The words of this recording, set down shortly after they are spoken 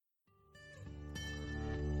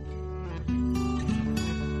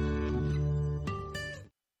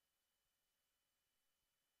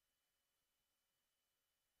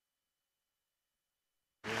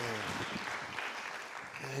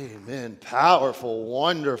Amen. Powerful,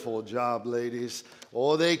 wonderful job, ladies.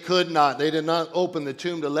 Oh, they could not. They did not open the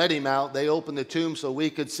tomb to let him out. They opened the tomb so we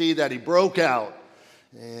could see that he broke out.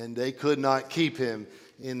 And they could not keep him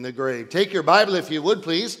in the grave. Take your Bible, if you would,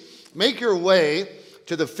 please. Make your way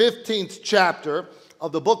to the 15th chapter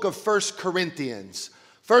of the book of 1 Corinthians.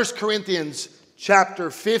 1 Corinthians chapter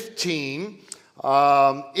 15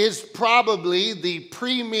 is probably the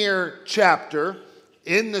premier chapter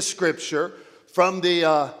in the Scripture from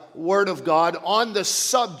the Word of God on the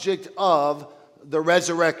subject of the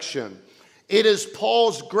resurrection. It is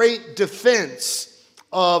Paul's great defense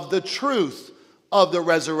of the truth of the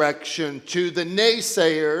resurrection to the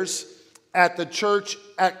naysayers at the church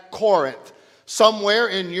at Corinth. Somewhere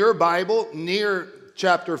in your Bible, near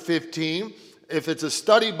chapter 15, if it's a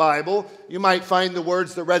study Bible, you might find the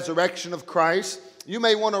words, the resurrection of Christ. You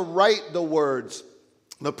may want to write the words,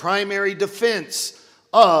 the primary defense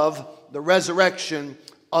of the resurrection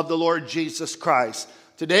of the Lord Jesus Christ.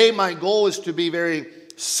 Today, my goal is to be very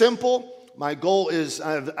simple. My goal is,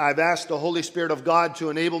 I've asked the Holy Spirit of God to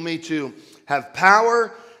enable me to have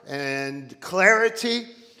power and clarity.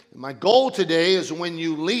 My goal today is when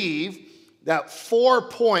you leave, that 4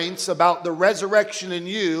 points about the resurrection in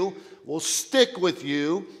you will stick with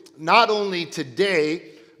you, not only today,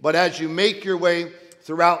 but as you make your way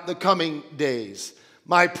throughout the coming days.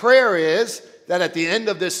 My prayer is that at the end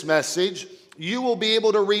of this message, you will be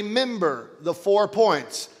able to remember the 4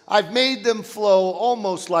 points. I've made them flow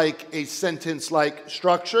almost like a sentence-like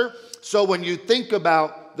structure. So when you think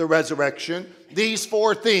about the resurrection, these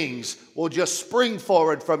 4 things will just spring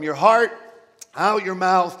forward from your heart, out your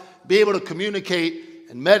mouth, be able to communicate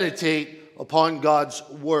and meditate upon God's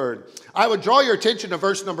word. I would draw your attention to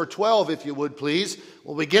verse number 12, if you would, please.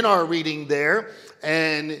 We'll begin our reading there.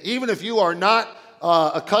 And even if you are not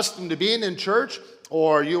accustomed to being in church,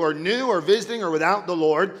 or you are new or visiting or without the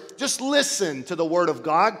Lord, just listen to the word of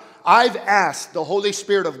God. I've asked the Holy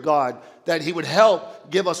Spirit of God that he would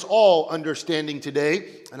help give us all understanding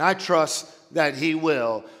today, and I trust that he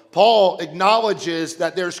will. Paul acknowledges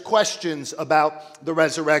that there's questions about the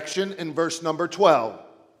resurrection in verse number 12.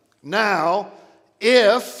 Now,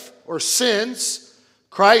 if or since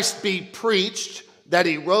Christ be preached that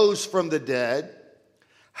he rose from the dead,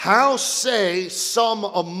 how say some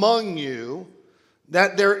among you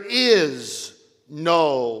that there is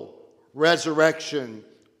no resurrection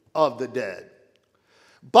of the dead?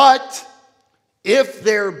 But if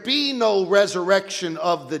there be no resurrection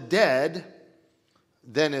of the dead,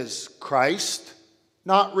 then is Christ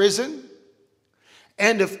not risen?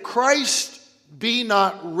 And if Christ be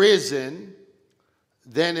not risen,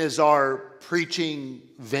 then is our preaching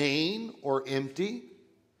vain or empty?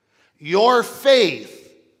 Your faith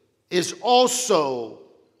is also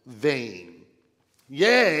vain.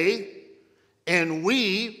 Yea, and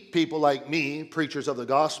we, people like me, preachers of the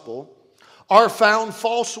gospel, are found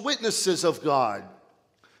false witnesses of God,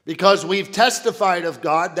 because we've testified of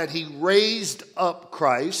God that he raised up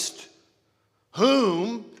Christ,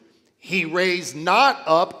 whom he raised not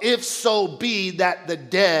up, if so be that the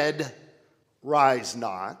dead rise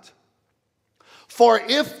not. For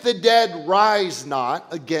if the dead rise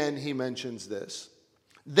not, again he mentions this,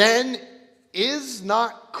 then is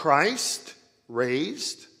not Christ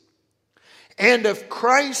raised? And if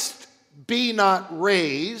Christ be not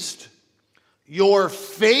raised, your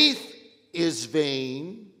faith is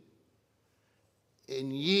vain,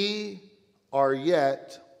 and ye are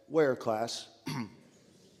yet, where, class?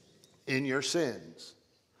 In your sins.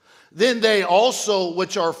 Then they also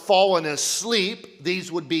which are fallen asleep,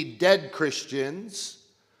 these would be dead Christians,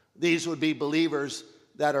 these would be believers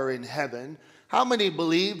that are in heaven. How many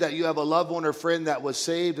believe that you have a loved one or friend that was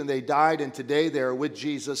saved and they died and today they are with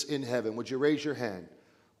Jesus in heaven? Would you raise your hand?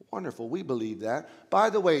 Wonderful, we believe that. By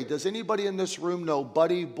the way, does anybody in this room know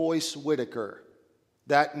Buddy Boyce Whitaker?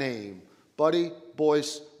 That name, Buddy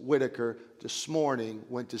Boyce Whitaker, this morning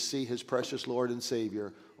went to see his precious Lord and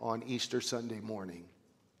Savior on Easter Sunday morning.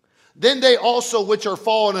 Then they also which are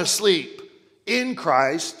fallen asleep in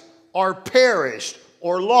Christ are perished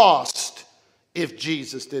or lost, if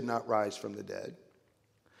Jesus did not rise from the dead.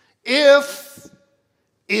 If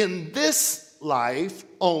in this life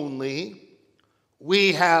only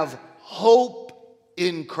we have hope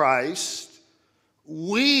in Christ,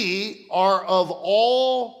 we are of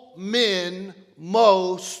all men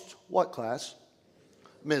most, what, class?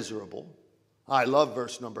 Miserable. I love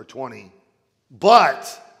verse number 20.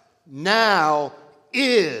 But now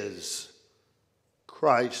is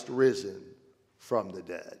Christ risen from the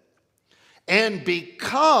dead, and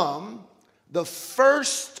become the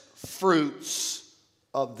first fruits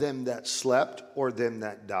of them that slept, or them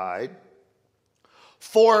that died.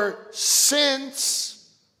 For since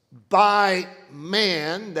by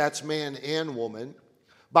man, that's man and woman,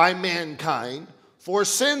 by mankind, for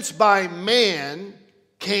since by man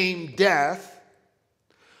came death,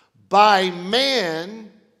 by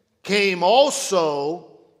man came also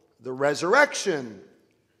the resurrection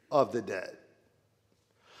of the dead.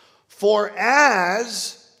 For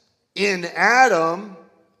as in Adam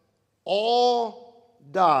all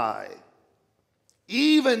die,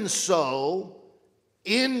 even so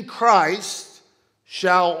in Christ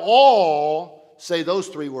shall all, say those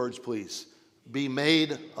three words please, be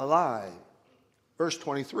made alive. Verse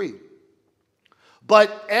 23.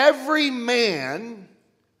 But every man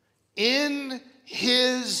in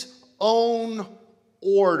his own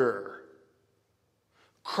order.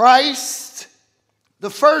 Christ, the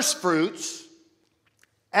first fruits,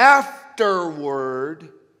 afterward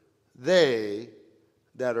they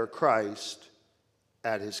that are Christ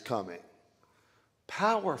at his coming.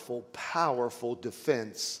 Powerful, powerful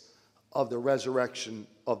defense of the resurrection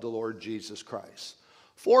of the Lord Jesus Christ.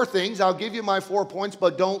 4 things. I'll give you my 4 points,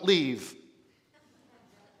 but don't leave.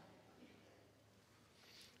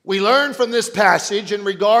 We learn from this passage in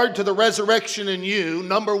regard to the resurrection in you.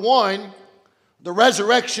 Number 1, the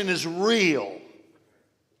resurrection is real.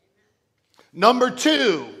 Number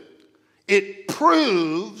 2, it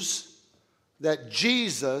proves that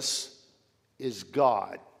Jesus is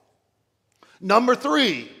God. Number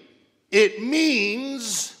 3, it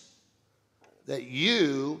means that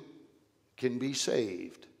you can be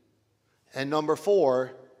saved. And number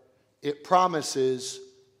 4, it promises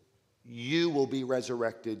you will be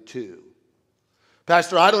resurrected too.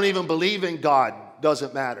 Pastor, I don't even believe in God.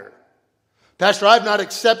 Doesn't matter. Pastor, I've not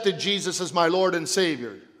accepted Jesus as my Lord and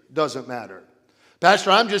Savior. Doesn't matter.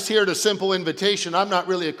 Pastor, I'm just here at a simple invitation. I'm not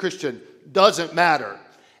really a Christian. Doesn't matter.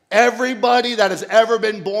 Everybody that has ever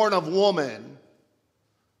been born of woman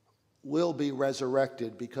will be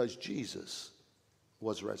resurrected because Jesus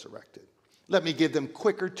was resurrected. Let me give them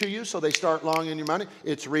quicker to you so they start long in your mind.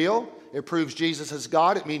 It's real. It proves Jesus is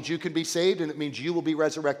God. It means you can be saved, and it means you will be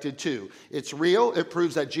resurrected too. It's real. It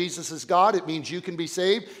proves that Jesus is God. It means you can be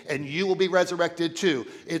saved, and you will be resurrected too.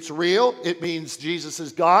 It's real. It means Jesus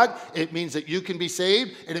is God. It means that you can be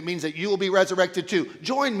saved, and it means that you will be resurrected too.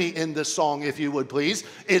 Join me in this song, if you would, please.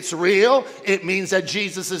 It's real. It means that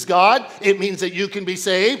Jesus is God. It means that you can be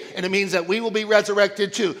saved, and it means that we will be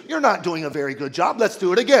resurrected too. You're not doing a very good job. Let's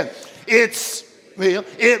do it again. It's real.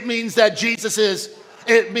 It means that Jesus is.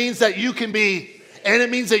 It means that you can be, and it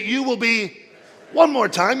means that you will be. One more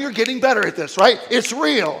time, you're getting better at this, right? It's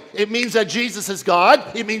real. It means that Jesus is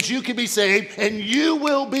God. It means you can be saved, and you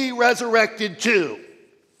will be resurrected too.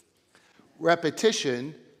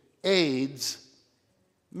 Repetition aids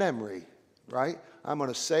memory, right? I'm going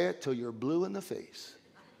to say it till you're blue in the face.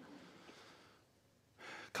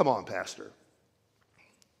 Come on, Pastor.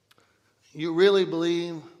 You really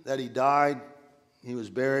believe that he died, he was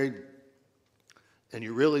buried, and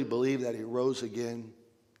you really believe that he rose again?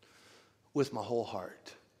 With my whole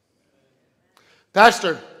heart.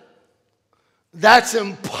 Pastor, that's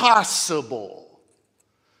impossible.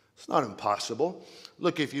 It's not impossible.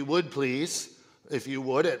 Look, if you would please, at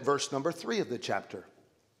verse number 3 of the chapter.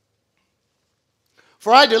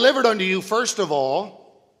 For I delivered unto you first of all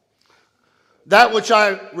that which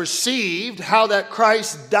I received, how that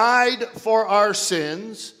Christ died for our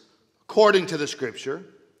sins, according to the Scripture,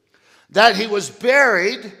 that he was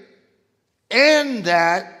buried, and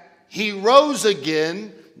that he rose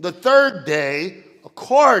again the 3rd day,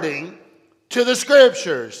 according to the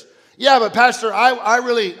Scriptures. Yeah, but Pastor, I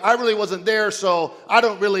really wasn't there, so I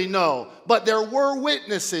don't really know. But there were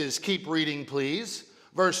witnesses. Keep reading, please.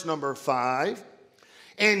 Verse number 5.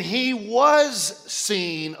 And he was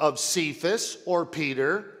seen of Cephas, or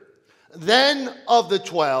Peter, then of the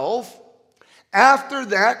 12. After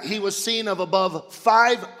that, he was seen of above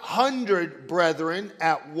 500 brethren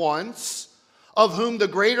at once, of whom the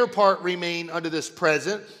greater part remain unto this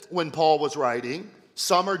present, when Paul was writing.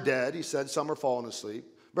 Some are dead, he said, some are fallen asleep.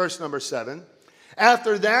 Verse number 7.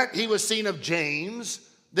 After that, he was seen of James,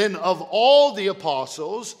 then of all the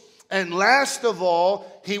apostles. And last of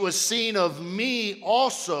all, he was seen of me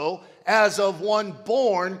also, as of one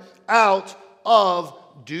born out of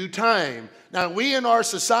due time. Now, we in our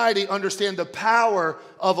society understand the power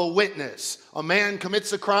of a witness. A man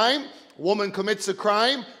commits a crime, a woman commits a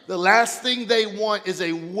crime. The last thing they want is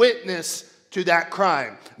a witness to that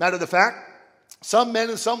crime. Matter of fact, some men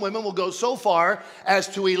and some women will go so far as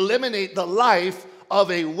to eliminate the life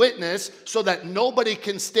of a witness so that nobody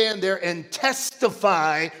can stand there and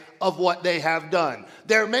testify of what they have done.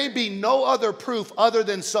 There may be no other proof other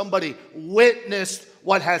than somebody witnessed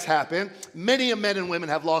what has happened. Many men and women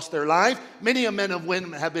have lost their life. Many men and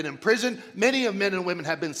women have been imprisoned. Many men and women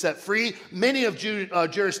have been set free. Many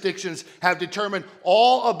jurisdictions have determined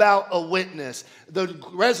all about a witness. The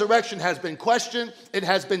resurrection has been questioned. It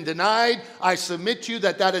has been denied. I submit to you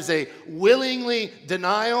that that is a willingly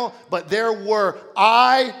denial, but there were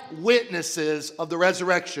eyewitnesses of the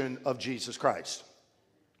resurrection of Jesus Christ.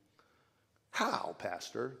 How,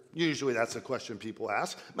 Pastor? Usually that's a question people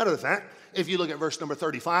ask. Matter of fact, if you look at verse number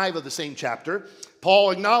 35 of the same chapter,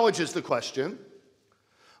 Paul acknowledges the question,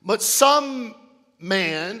 but some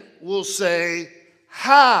man will say,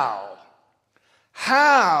 how?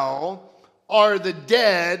 How are the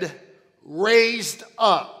dead raised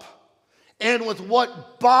up? And with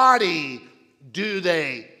what body do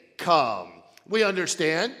they come? We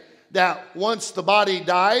understand that once the body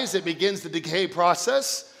dies, it begins the decay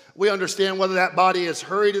process. We understand whether that body is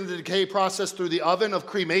hurried into the decay process through the oven of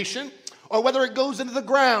cremation or whether it goes into the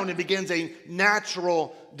ground and begins a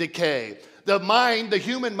natural decay. The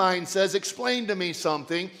human mind says, explain to me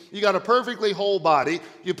something. You got a perfectly whole body.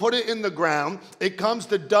 You put it in the ground. It comes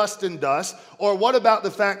to dust and dust. Or what about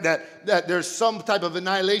the fact that there's some type of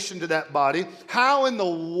annihilation to that body? How in the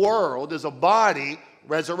world is a body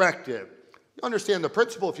resurrected? You understand the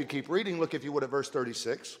principle if you keep reading. Look, if you would, at verse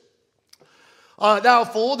 36. Thou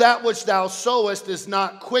fool, that which thou sowest is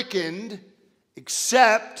not quickened,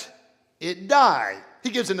 except it die. He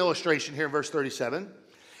gives an illustration here in verse 37.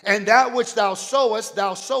 And that which thou sowest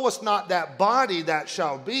not that body that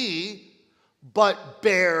shall be, but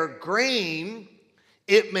bare grain.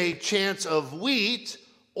 It may chance of wheat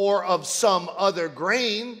or of some other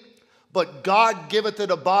grain, but God giveth it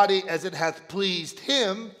a body as it hath pleased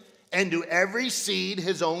him, and to every seed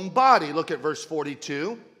his own body. Look at verse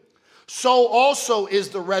 42. So also is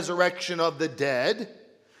the resurrection of the dead.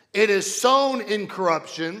 It is sown in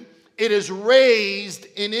corruption. It is raised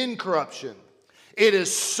in incorruption. It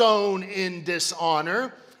is sown in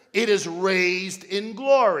dishonor. It is raised in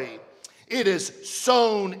glory. It is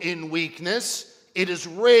sown in weakness. It is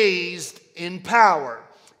raised in power.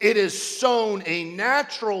 It is sown a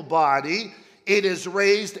natural body. It is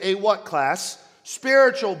raised a what class?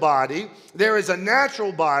 Spiritual body. There is a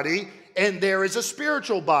natural body and there is a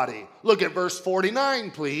spiritual body. Look at verse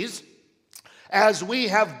 49, please. As we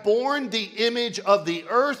have borne the image of the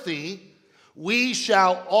earthy, we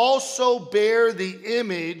shall also bear the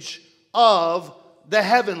image of the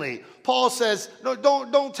heavenly. Paul says, no,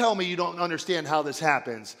 don't tell me you don't understand how this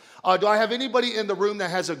happens. Do I have anybody in the room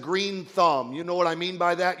that has a green thumb? You know what I mean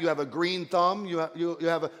by that? You have a green thumb.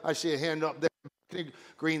 I see a hand up there.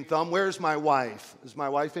 Green thumb. Where's my wife? Is my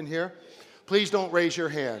wife in here? Please don't raise your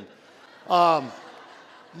hand.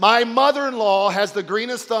 My mother-in-law has the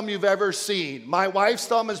greenest thumb you've ever seen. My wife's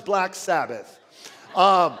thumb is Black Sabbath.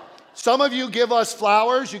 Some of you give us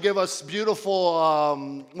flowers. You give us beautiful,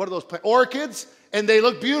 what are those plants? Orchids, and they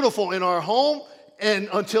look beautiful in our home, and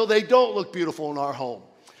until they don't look beautiful in our home.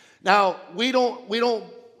 Now, we don't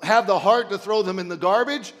have the heart to throw them in the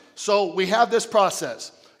garbage, so we have this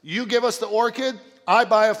process. You give us the orchid, I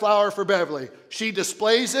buy a flower for Beverly. She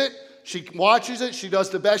displays it, she watches it, she does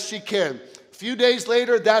the best she can. A few days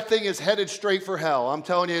later, that thing is headed straight for hell. I'm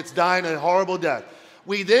telling you, it's dying a horrible death.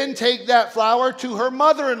 We then take that flower to her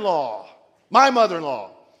mother-in-law, my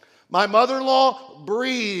mother-in-law. My mother-in-law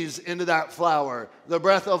breathes into that flower the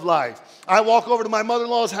breath of life. I walk over to my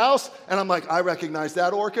mother-in-law's house, and I'm like, I recognize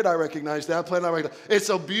that orchid, I recognize that plant. It's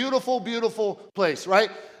a beautiful, beautiful place, right?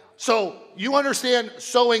 So you understand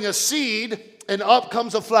sowing a seed, and up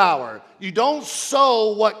comes a flower. You don't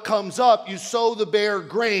sow what comes up, you sow the bare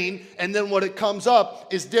grain, and then what it comes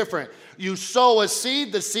up is different. You sow a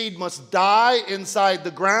seed, the seed must die inside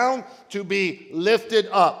the ground to be lifted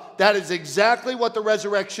up. That is exactly what the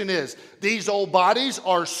resurrection is. These old bodies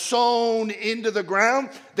are sown into the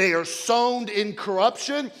ground. They are sown in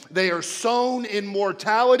corruption. They are sown in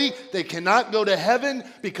mortality. They cannot go to heaven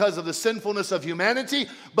because of the sinfulness of humanity.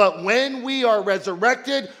 But when we are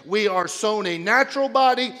resurrected, we are sown a natural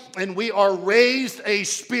body and we are raised a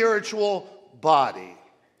spiritual body.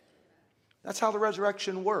 That's how the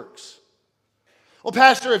resurrection works. Well,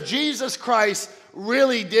 Pastor, if Jesus Christ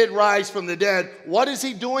really did rise from the dead, what is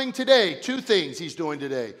he doing today? Two things he's doing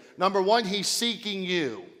today. Number one, he's seeking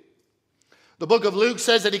you. The book of Luke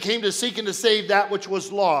says that he came to seek and to save that which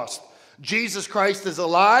was lost. Jesus Christ is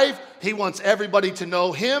alive. He wants everybody to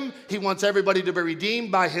know him. He wants everybody to be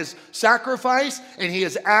redeemed by his sacrifice. And he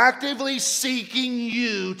is actively seeking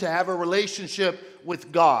you to have a relationship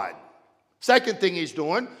with God. Second thing he's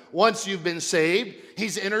doing, once you've been saved,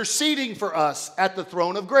 he's interceding for us at the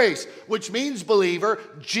throne of grace, which means, believer,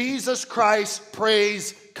 Jesus Christ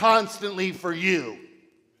prays constantly for you.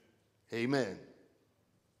 Amen.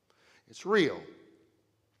 It's real.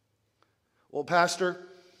 Well, Pastor,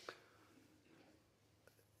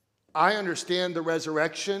 I understand the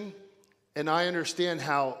resurrection, and I understand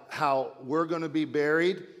how we're going to be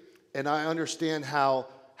buried, and I understand how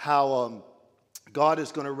God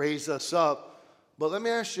is going to raise us up. But let me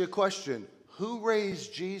ask you a question. Who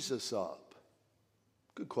raised Jesus up?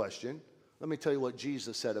 Good question. Let me tell you what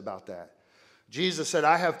Jesus said about that. Jesus said,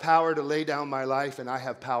 I have power to lay down my life, and I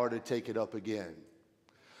have power to take it up again.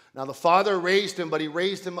 Now, the Father raised him, but he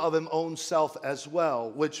raised him of his own self as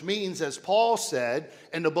well, which means, as Paul said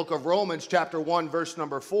in the book of Romans, chapter 1, verse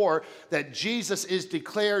number 4, that Jesus is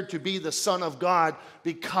declared to be the Son of God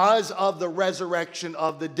because of the resurrection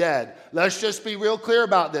of the dead. Let's just be real clear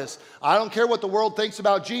about this. I don't care what the world thinks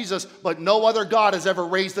about Jesus, but no other God has ever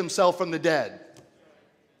raised himself from the dead.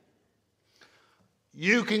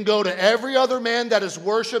 You can go to every other man that is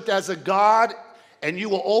worshipped as a god, and you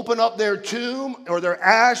will open up their tomb or their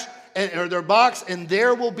ash or their box, and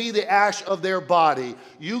there will be the ash of their body.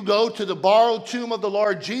 You go to the borrowed tomb of the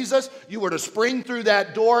Lord Jesus, you were to spring through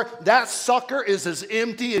that door, that sucker is as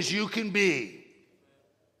empty as you can be.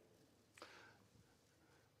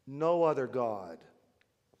 No other God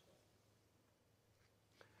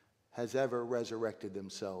has ever resurrected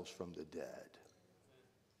themselves from the dead.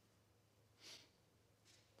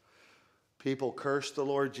 People curse the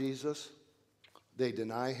Lord Jesus. They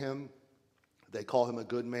deny him. They call him a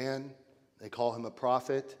good man. They call him a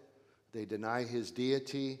prophet. They deny his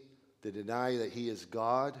deity. They deny that he is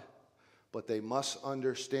God. But they must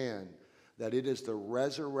understand that it is the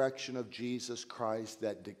resurrection of Jesus Christ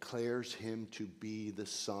that declares him to be the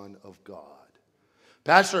Son of God.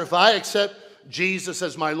 Pastor, if I accept Jesus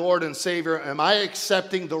as my Lord and Savior, am I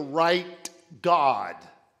accepting the right God?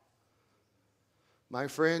 My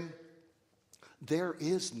friend, there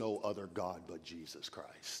is no other God but Jesus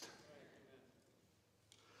Christ.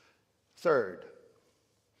 Third,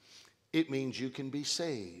 it means you can be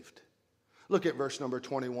saved. Look at verse number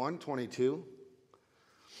 21, 22.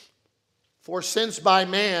 For since by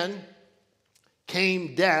man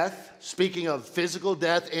came death, speaking of physical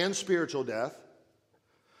death and spiritual death,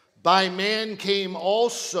 by man came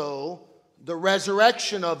also the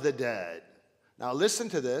resurrection of the dead. Now listen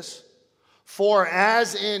to this. For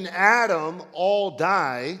as in Adam all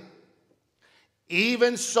die,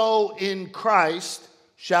 even so in Christ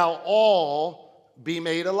shall all be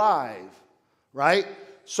made alive. Right?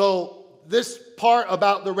 So this part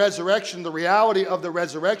about the resurrection, the reality of the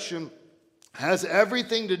resurrection, has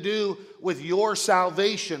everything to do with your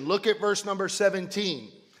salvation. Look at verse number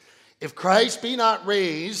 17. If Christ be not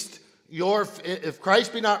raised, your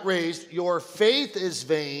faith is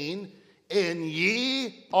vain, and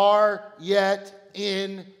ye are yet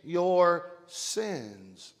in your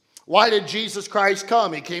sins. Why did Jesus Christ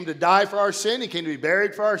come? He came to die for our sin. He came to be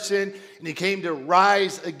buried for our sin. And he came to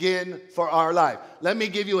rise again for our life. Let me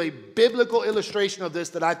give you a biblical illustration of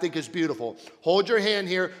this that I think is beautiful. Hold your hand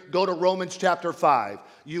here. Go to Romans chapter 5.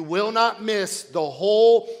 You will not miss the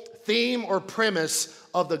whole theme or premise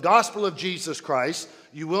of the gospel of Jesus Christ.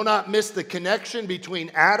 You will not miss the connection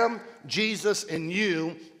between Adam, Jesus, and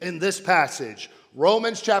you in this passage.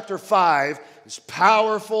 Romans chapter 5 is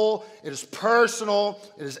powerful, it is personal,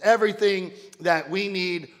 it is everything that we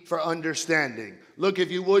need for understanding. Look,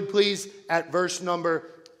 if you would please, at verse number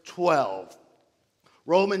 12.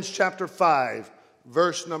 Romans chapter 5,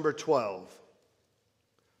 verse number 12.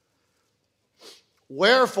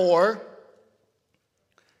 Wherefore,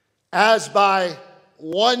 as by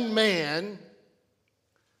one man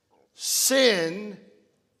sin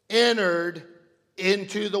entered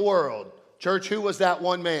into the world. Church, who was that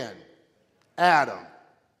one man? Adam.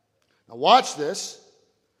 Now watch this.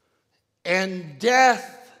 And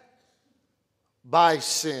death by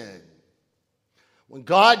sin. When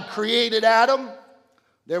God created Adam,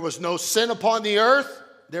 there was no sin upon the earth.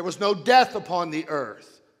 There was no death upon the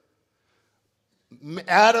earth.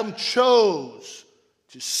 Adam chose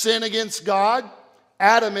to sin against God.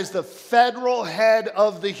 Adam is the federal head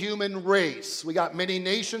of the human race. We got many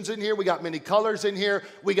nations in here. We got many colors in here.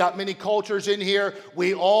 We got many cultures in here.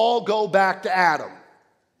 We all go back to Adam.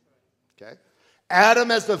 Okay? Adam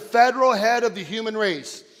as the federal head of the human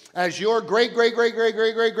race. As your great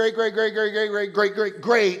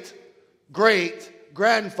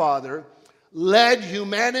grandfather led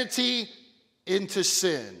humanity into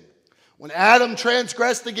sin. When Adam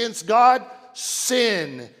transgressed against God,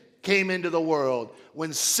 sin came into the world.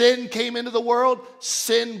 When sin came into the world,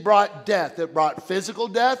 sin brought death. It brought physical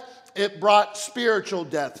death. It brought spiritual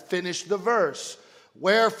death. Finish the verse.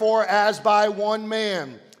 Wherefore, as by one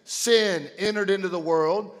man sin entered into the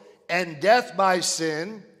world, and death by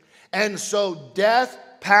sin, And so death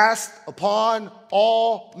passed upon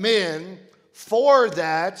all men, for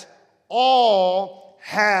that all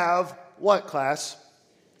have what, class?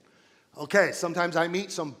 Okay, sometimes I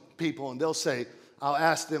meet some people and they'll say, I'll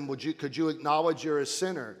ask them, could you acknowledge you're a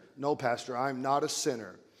sinner? No, Pastor, I'm not a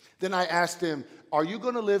sinner. Then I ask them, are you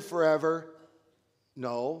going to live forever?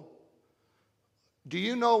 No. Do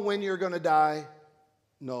you know when you're going to die?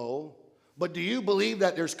 No. But do you believe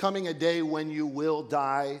that there's coming a day when you will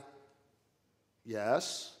die?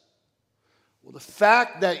 Yes. Well, the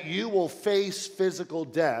fact that you will face physical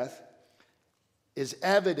death is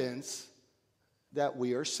evidence that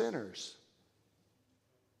we are sinners.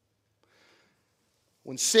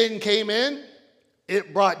 When sin came in,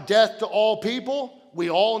 it brought death to all people. We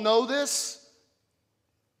all know this.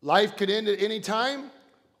 Life could end at any time.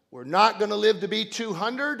 We're not going to live to be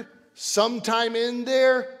 200. Sometime in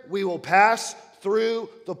there, we will pass through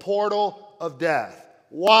the portal of death.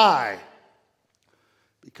 Why?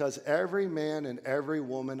 Because every man and every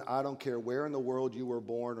woman, I don't care where in the world you were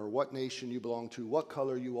born or what nation you belong to, what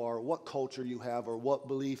color you are, what culture you have, or what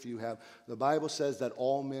belief you have, the Bible says that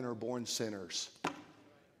all men are born sinners.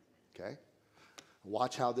 Okay?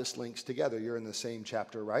 Watch how this links together. You're in the same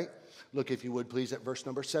chapter, right? Look, if you would, please, at verse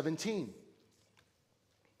number 17.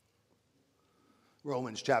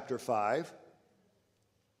 Romans chapter 5.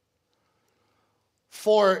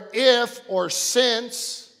 For if or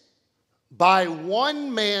since by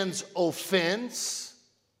one man's offense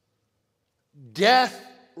death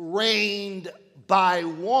reigned by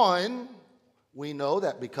one, we know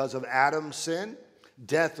that because of Adam's sin,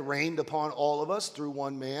 death reigned upon all of us through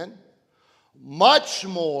one man. Much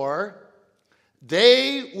more,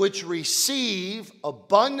 they which receive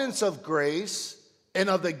abundance of grace and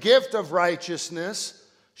of the gift of righteousness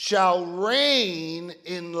shall reign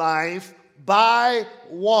in life by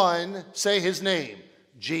one, say his name,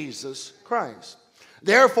 Jesus Christ.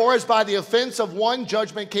 Therefore, as by the offense of one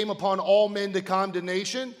judgment came upon all men to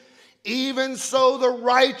condemnation, even so the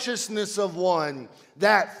righteousness of one,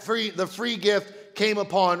 the free gift came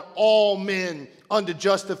upon all men unto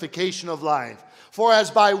justification of life. For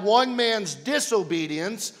as by one man's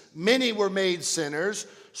disobedience many were made sinners,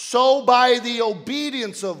 so by the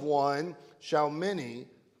obedience of one shall many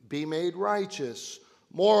be made righteous.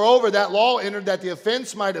 Moreover, that law entered that the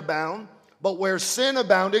offense might abound, but where sin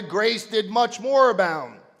abounded, grace did much more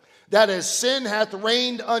abound. That as sin hath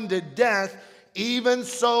reigned unto death, even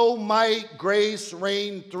so might grace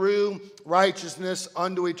reign through righteousness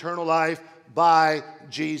unto eternal life by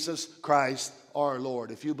Jesus Christ our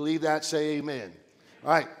Lord. If you believe that, say amen. All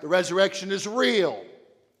right, the resurrection is real.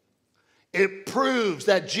 It proves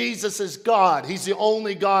that Jesus is God. He's the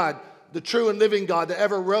only God, the true and living God that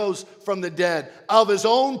ever rose from the dead, of his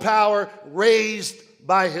own power, raised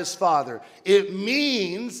by his Father. It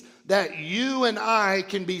means that you and I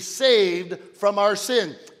can be saved from our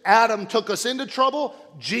sin. Adam took us into trouble.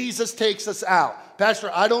 Jesus takes us out. Pastor,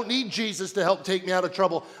 I don't need Jesus to help take me out of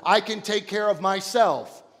trouble. I can take care of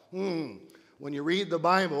myself. When you read the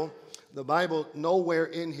Bible nowhere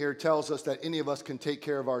in here tells us that any of us can take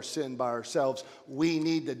care of our sin by ourselves. We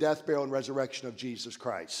need the death, burial, and resurrection of Jesus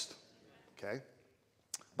Christ. Okay?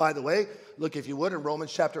 By the way, look if you would in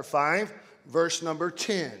Romans chapter 5, verse number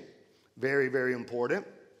 10. Very, very important.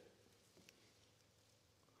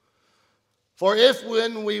 For if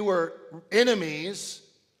when we were enemies,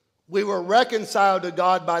 we were reconciled to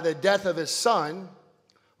God by the death of his Son,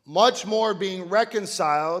 much more being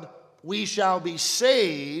reconciled, we shall be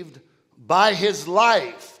saved by his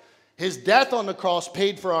life. His death on the cross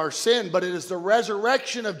paid for our sin, but it is the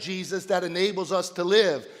resurrection of Jesus that enables us to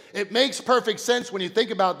live. It makes perfect sense when you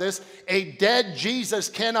think about this. A dead Jesus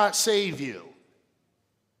cannot save you.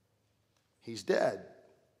 He's dead.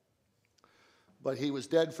 But he was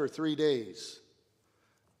dead for 3 days.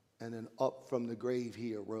 And then up from the grave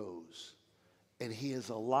he arose. And he is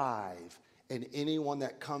alive. And anyone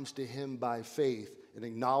that comes to him by faith and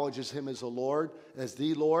acknowledges him as the Lord,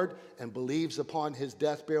 and believes upon his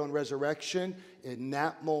death, burial, and resurrection, in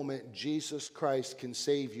that moment, Jesus Christ can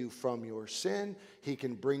save you from your sin. He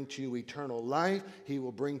can bring to you eternal life. He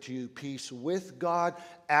will bring to you peace with God.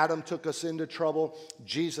 Adam took us into trouble.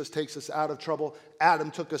 Jesus takes us out of trouble.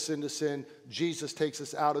 Adam took us into sin. Jesus takes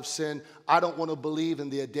us out of sin. I don't want to believe in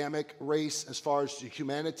the Adamic race as far as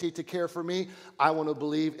humanity to care for me. I want to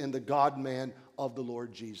believe in the God-man of the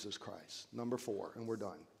Lord Jesus Christ. Number 4, and we're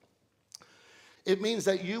done. It means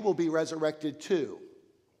that you will be resurrected too.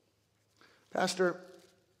 Pastor,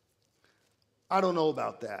 I don't know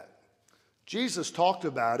about that. Jesus talked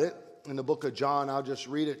about it in the book of John. I'll just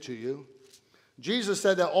read it to you. Jesus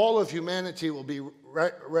said that all of humanity will be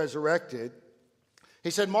resurrected. He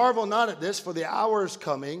said, marvel not at this, for the hour is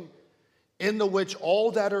coming in the which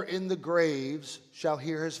all that are in the graves shall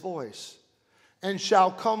hear his voice, and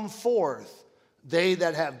shall come forth, they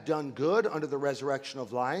that have done good unto the resurrection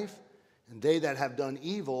of life, and they that have done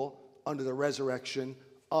evil unto the resurrection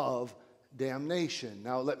of damnation.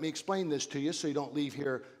 Now let me explain this to you so you don't leave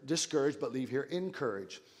here discouraged, but leave here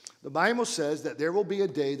encouraged. The Bible says that there will be a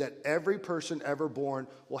day that every person ever born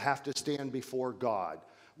will have to stand before God.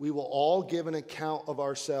 We will all give an account of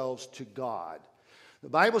ourselves to God. The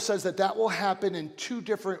Bible says that that will happen in two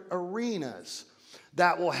different arenas.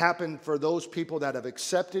 That will happen for those people that have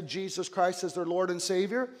accepted Jesus Christ as their Lord and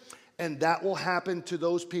Savior, and that will happen to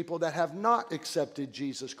those people that have not accepted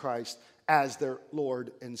Jesus Christ as their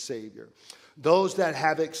Lord and Savior. Those that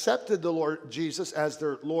have accepted the Lord Jesus as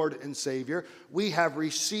their Lord and Savior, we have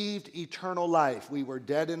received eternal life. We were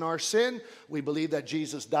dead in our sin. We believe that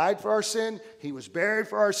Jesus died for our sin. He was buried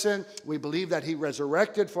for our sin. We believe that he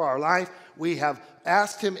resurrected for our life. We have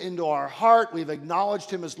asked him into our heart. We've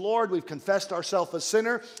acknowledged him as Lord. We've confessed ourselves a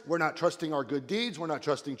sinner. We're not trusting our good deeds. We're not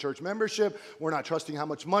trusting church membership. We're not trusting how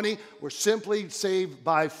much money. We're simply saved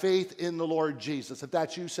by faith in the Lord Jesus. If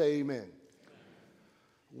that's you, say amen.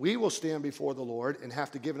 We will stand before the Lord and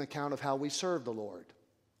have to give an account of how we serve the Lord.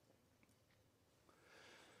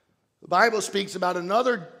 The Bible speaks about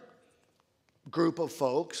another group of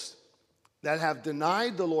folks that have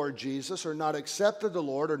denied the Lord Jesus or not accepted the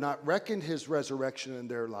Lord or not reckoned his resurrection in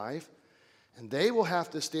their life. And they will have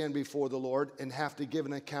to stand before the Lord and have to give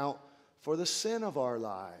an account for the sin of our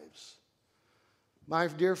lives. My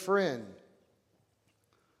dear friend,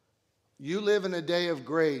 you live in a day of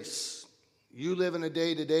grace. You live in a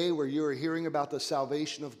day today where you are hearing about the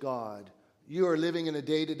salvation of God. You are living in a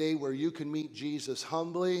day today where you can meet Jesus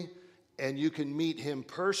humbly and you can meet him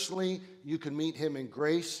personally. You can meet him in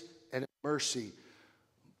grace and in mercy.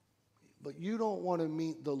 But you don't want to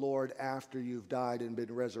meet the Lord after you've died and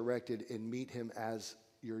been resurrected and meet him as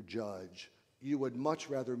your judge. You would much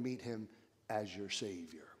rather meet him as your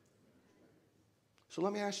Savior. So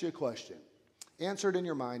let me ask you a question. Answer it in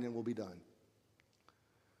your mind and we'll be done.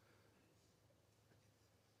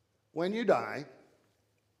 When you die,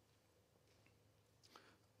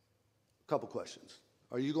 a couple questions.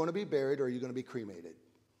 Are you going to be buried or are you going to be cremated?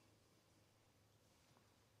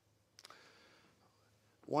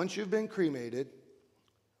 Once you've been cremated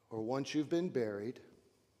or once you've been buried,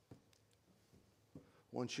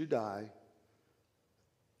 once you die,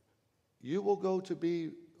 you will go to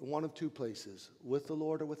be one of two places, with the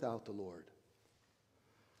Lord or without the Lord.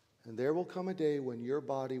 And there will come a day when your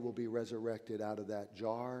body will be resurrected out of that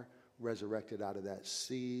jar, resurrected out of that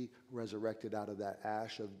sea, resurrected out of that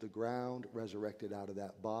ash of the ground, resurrected out of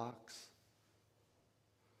that box.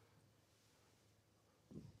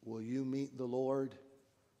 Will you meet the Lord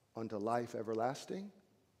unto life everlasting?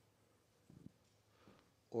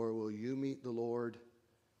 Or will you meet the Lord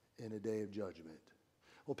in a day of judgment?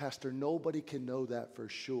 Well, Pastor, nobody can know that for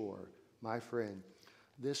sure. My friend,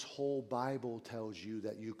 this whole Bible tells you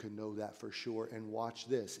that you can know that for sure. And watch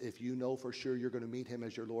this. If you know for sure you're going to meet him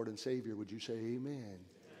as your Lord and Savior, would you say amen? Amen.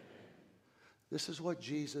 This is what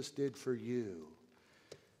Jesus did for you.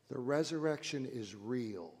 The resurrection is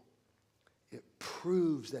real. It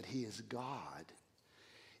proves that he is God.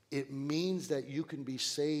 It means that you can be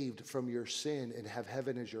saved from your sin and have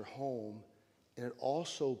heaven as your home. And it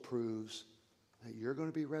also proves that you're going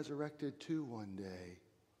to be resurrected too one day.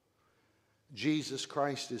 Jesus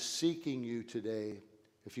Christ is seeking you today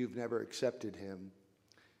if you've never accepted him.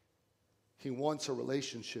 He wants a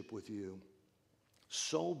relationship with you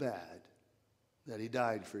so bad that he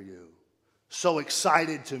died for you. So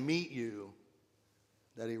excited to meet you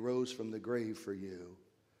that he rose from the grave for you.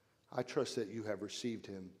 I trust that you have received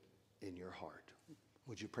him in your heart.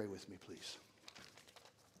 Would you pray with me, please?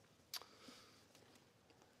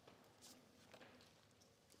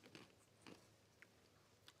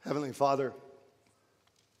 Heavenly Father,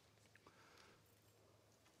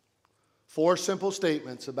 4 simple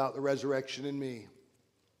statements about the resurrection in me.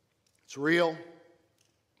 It's real.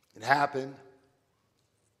 It happened.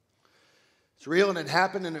 It's real and it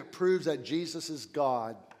happened, and it proves that Jesus is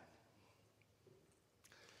God.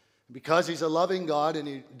 Because he's a loving God and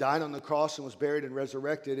he died on the cross and was buried and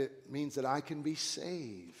resurrected, it means that I can be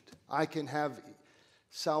saved. I can have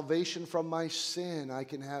salvation from my sin. I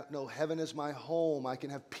can know heaven as my home. I can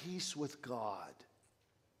have peace with God.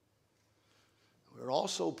 It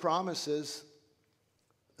also promises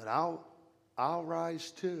that I'll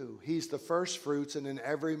rise too. He's the first fruits, and then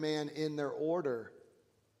every man in their order.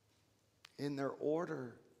 In their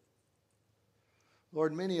order.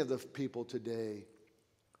 Lord, many of the people today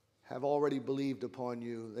have already believed upon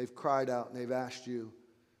you. They've cried out and they've asked you,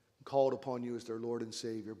 called upon you as their Lord and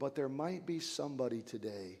Savior. But there might be somebody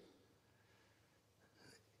today,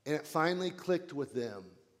 and it finally clicked with them.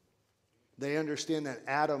 They understand that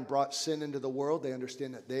Adam brought sin into the world. They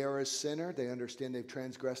understand that they are a sinner. They understand they've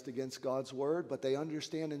transgressed against God's word. But they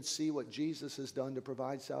understand and see what Jesus has done to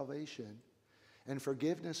provide salvation and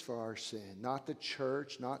forgiveness for our sin. Not the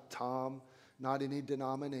church, not Tom, not any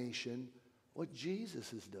denomination. What Jesus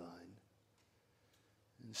has done.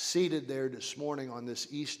 And seated there this morning on this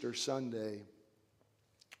Easter Sunday,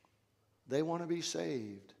 they want to be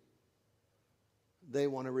saved. They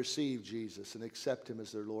want to receive Jesus and accept him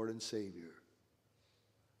as their Lord and Savior.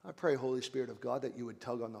 I pray, Holy Spirit of God, that you would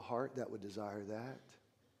tug on the heart that would desire that.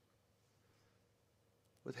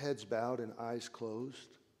 With heads bowed and eyes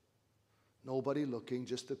closed, nobody looking,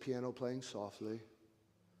 just the piano playing softly.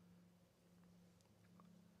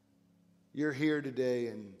 You're here today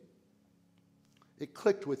and it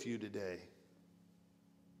clicked with you today.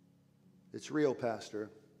 It's real, Pastor.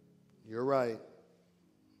 You're right.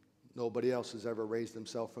 Nobody else has ever raised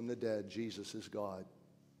himself from the dead. Jesus is God.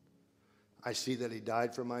 I see that he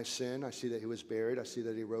died for my sin. I see that he was buried. I see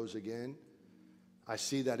that he rose again. I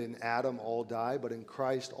see that in Adam all die, but in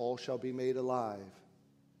Christ all shall be made alive.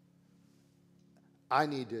 I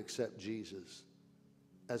need to accept Jesus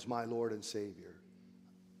as my Lord and Savior.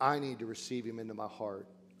 I need to receive him into my heart.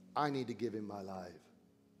 I need to give him my life.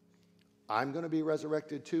 I'm going to be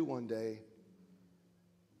resurrected too one day.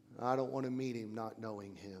 I don't want to meet him not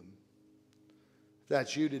knowing him. If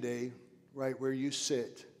that's you today, right where you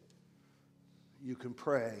sit, you can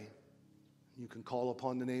pray. You can call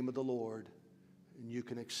upon the name of the Lord, and you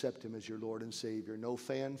can accept him as your Lord and Savior. No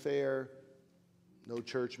fanfare, no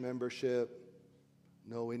church membership,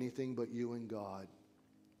 no anything but you and God.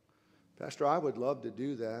 Pastor, I would love to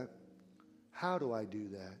do that. How do I do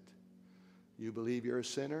that? You believe you're a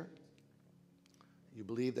sinner? You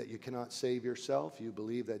believe that you cannot save yourself? You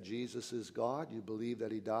believe that Jesus is God? You believe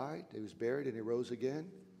that he died, he was buried, and he rose again?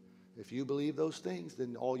 If you believe those things,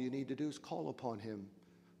 then all you need to do is call upon him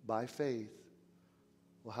by faith.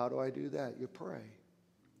 Well, how do I do that? You pray.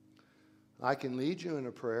 I can lead you in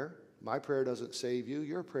a prayer. My prayer doesn't save you.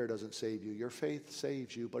 Your prayer doesn't save you. Your faith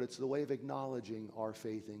saves you, but it's the way of acknowledging our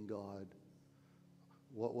faith in God.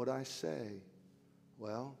 What would I say?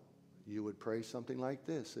 Well, you would pray something like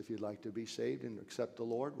this. If you'd like to be saved and accept the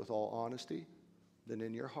Lord with all honesty, then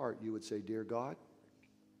in your heart you would say, Dear God,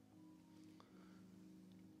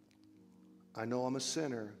 I know I'm a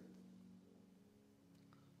sinner,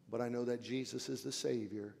 but I know that Jesus is the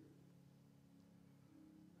Savior.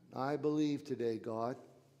 I believe today, God,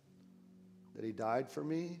 that he died for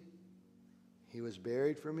me, he was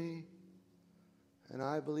buried for me, and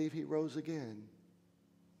I believe he rose again.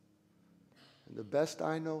 And the best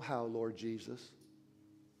I know how, Lord Jesus,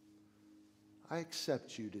 I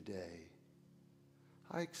accept you today.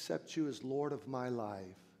 I accept you as Lord of my life.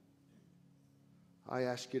 I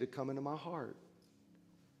ask you to come into my heart.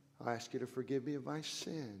 I ask you to forgive me of my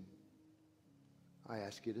sin. I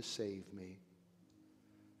ask you to save me.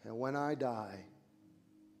 And when I die,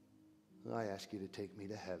 I ask you to take me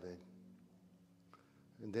to heaven.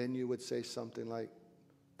 And then you would say something like,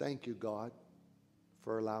 thank you, God,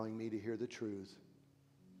 for allowing me to hear the truth.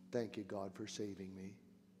 Thank you, God, for saving me.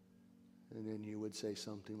 And then you would say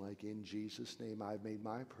something like, in Jesus' name, I've made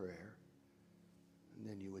my prayer. And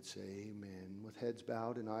then you would say, amen. With heads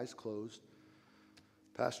bowed and eyes closed.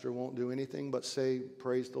 Pastor won't do anything but say,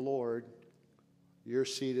 praise the Lord. You're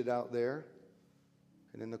seated out there.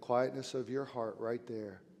 And in the quietness of your heart right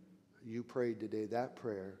there, you prayed today that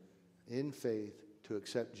prayer in faith to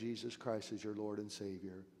accept Jesus Christ as your Lord and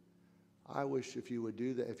Savior. I wish if you would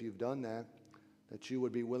do that, if you've done that, that you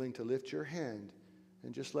would be willing to lift your hand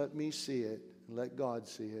and just let me see it and let God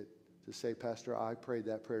see it. To say, Pastor, I prayed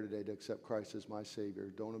that prayer today to accept Christ as my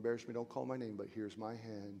Savior. Don't embarrass me, don't call my name, but here's my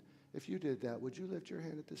hand. If you did that, would you lift your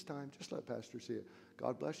hand at this time? Just let Pastor see it.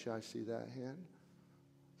 God bless you, I see that hand.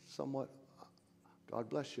 Somewhat, God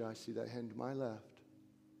bless you, I see that hand to my left.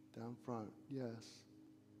 Down front, yes.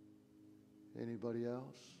 Anybody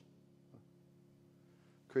else?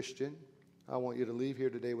 Christian, I want you to leave here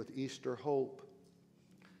today with Easter hope.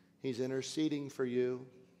 He's interceding for you.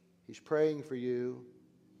 He's praying for you.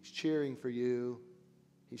 He's cheering for you.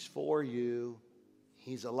 He's for you.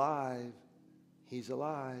 He's alive. He's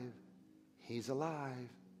alive. He's alive.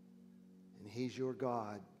 And he's your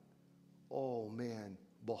God. Oh, man,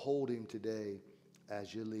 behold him today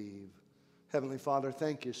as you leave. Heavenly Father,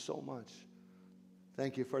 thank you so much.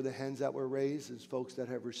 Thank you for the hands that were raised as folks that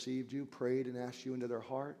have received you, prayed, and asked you into their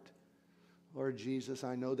heart. Lord Jesus,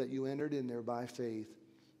 I know that you entered in there by faith.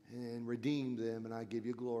 and redeemed them, and I give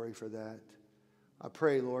you glory for that. I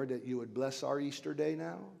pray, Lord, that you would bless our Easter day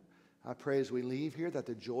now. I pray as we leave here that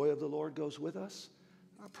the joy of the Lord goes with us.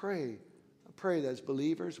 I pray that as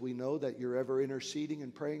believers we know that you're ever interceding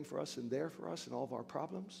and praying for us and there for us in all of our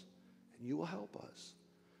problems, and you will help us.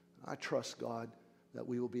 I trust, God, that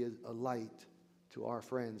we will be a light to our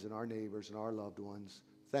friends and our neighbors and our loved ones.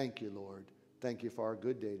 Thank you, Lord. Thank you for our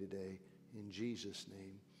good day today. In Jesus'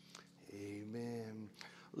 name, amen.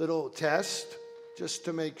 Little test just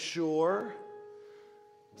to make sure.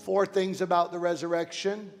 4 things about the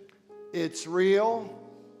resurrection. It's real.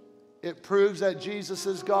 It proves that Jesus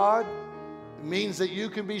is God. It means that you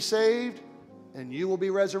can be saved and you will be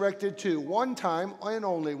resurrected too. One time and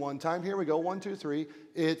only one time. Here we go. 1, 2, 3.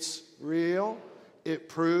 It's real. It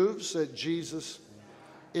proves that Jesus,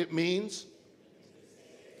 it means,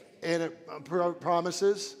 and it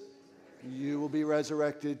promises you will be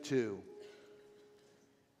resurrected too.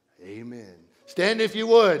 Amen. Stand if you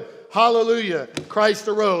would. Hallelujah. Christ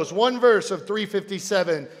arose. One verse of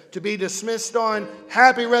 357 to be dismissed on.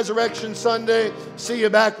 Happy Resurrection Sunday. See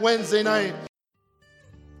you back Wednesday night.